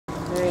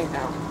There you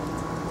go.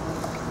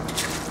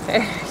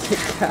 There you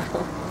go.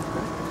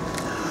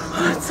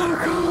 Oh, it's so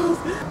cold.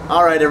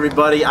 Alright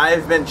everybody, I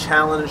have been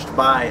challenged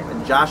by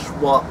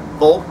Joshua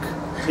Volk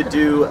to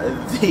do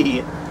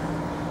the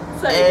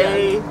Say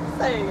again.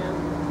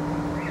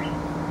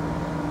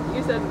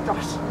 You said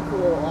Joshua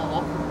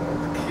Volk.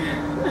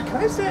 Can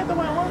I say it the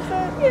way I want to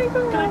say it? Yeah,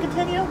 go Can I ahead.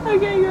 continue?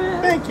 Okay, go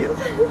ahead. Thank you.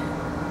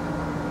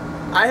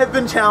 I have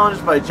been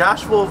challenged by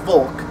Joshua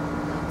Volk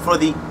for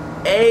the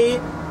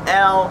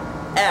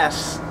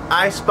ALS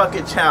Ice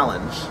Bucket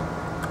Challenge.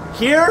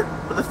 Here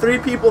are the 3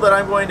 people that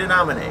I'm going to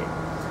nominate.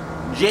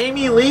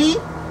 Jamie Lee,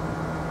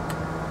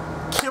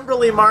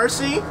 Kimberly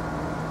Marcy,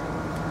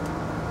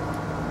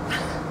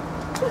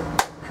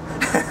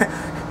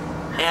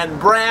 and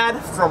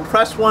Brad from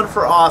Press 1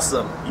 for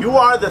Awesome. You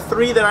are the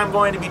 3 that I'm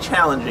going to be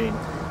challenging.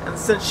 And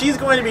since she's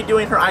going to be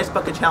doing her Ice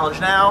Bucket Challenge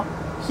now,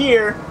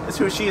 here is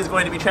who she is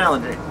going to be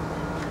challenging.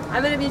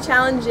 I'm going to be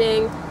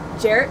challenging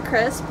Jarrett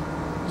Crisp,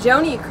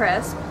 Joni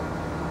Crisp,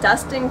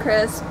 Dustin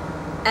Crisp,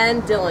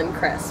 and Dylan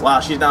Crisp.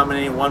 Wow, she's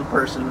nominating one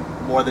person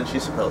more than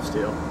she's supposed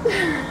to.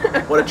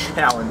 What a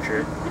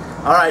challenger.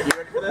 Alright, you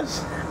ready for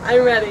this?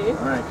 I'm ready.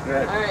 Alright,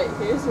 congrats. Alright,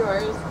 here's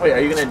yours. Wait, are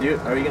you gonna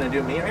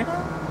do me right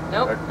now?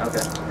 Nope.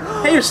 Okay.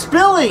 Hey, you're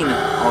spilling!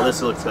 Oh,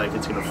 this looks like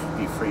it's gonna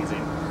be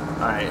freezing.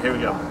 Alright, here we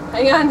go.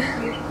 Hang on.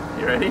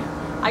 You ready?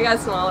 I got a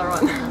smaller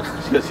one.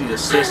 She's a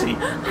sissy.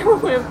 I'm a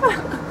wimp.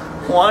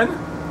 1,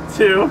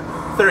 2,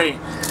 3.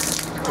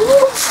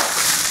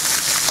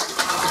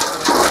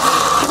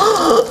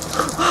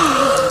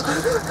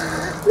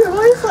 You have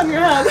ice on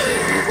your head.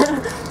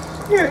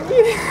 Here, eat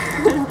it.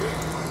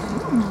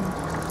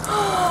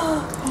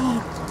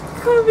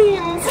 Cool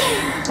beans.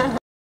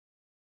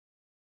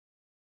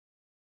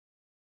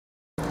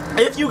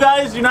 If you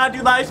guys do not do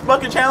the Ice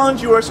Bucket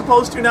Challenge, you are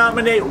supposed to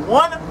nominate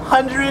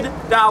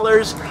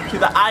 $100 to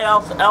the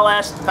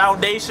ILS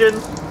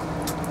Foundation.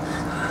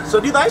 So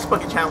do the Ice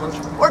Bucket Challenge,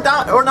 or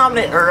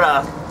nominate, or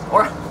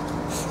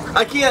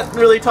I can't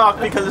really talk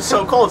because it's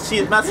so cold. See,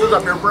 it messes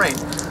up your brain.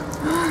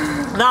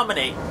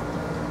 Nominate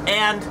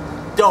and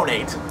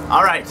donate.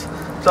 All right.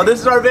 So this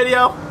is our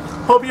video.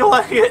 Hope you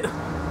like it.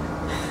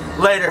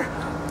 Later.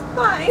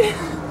 Bye.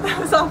 That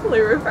was awfully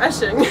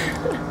refreshing.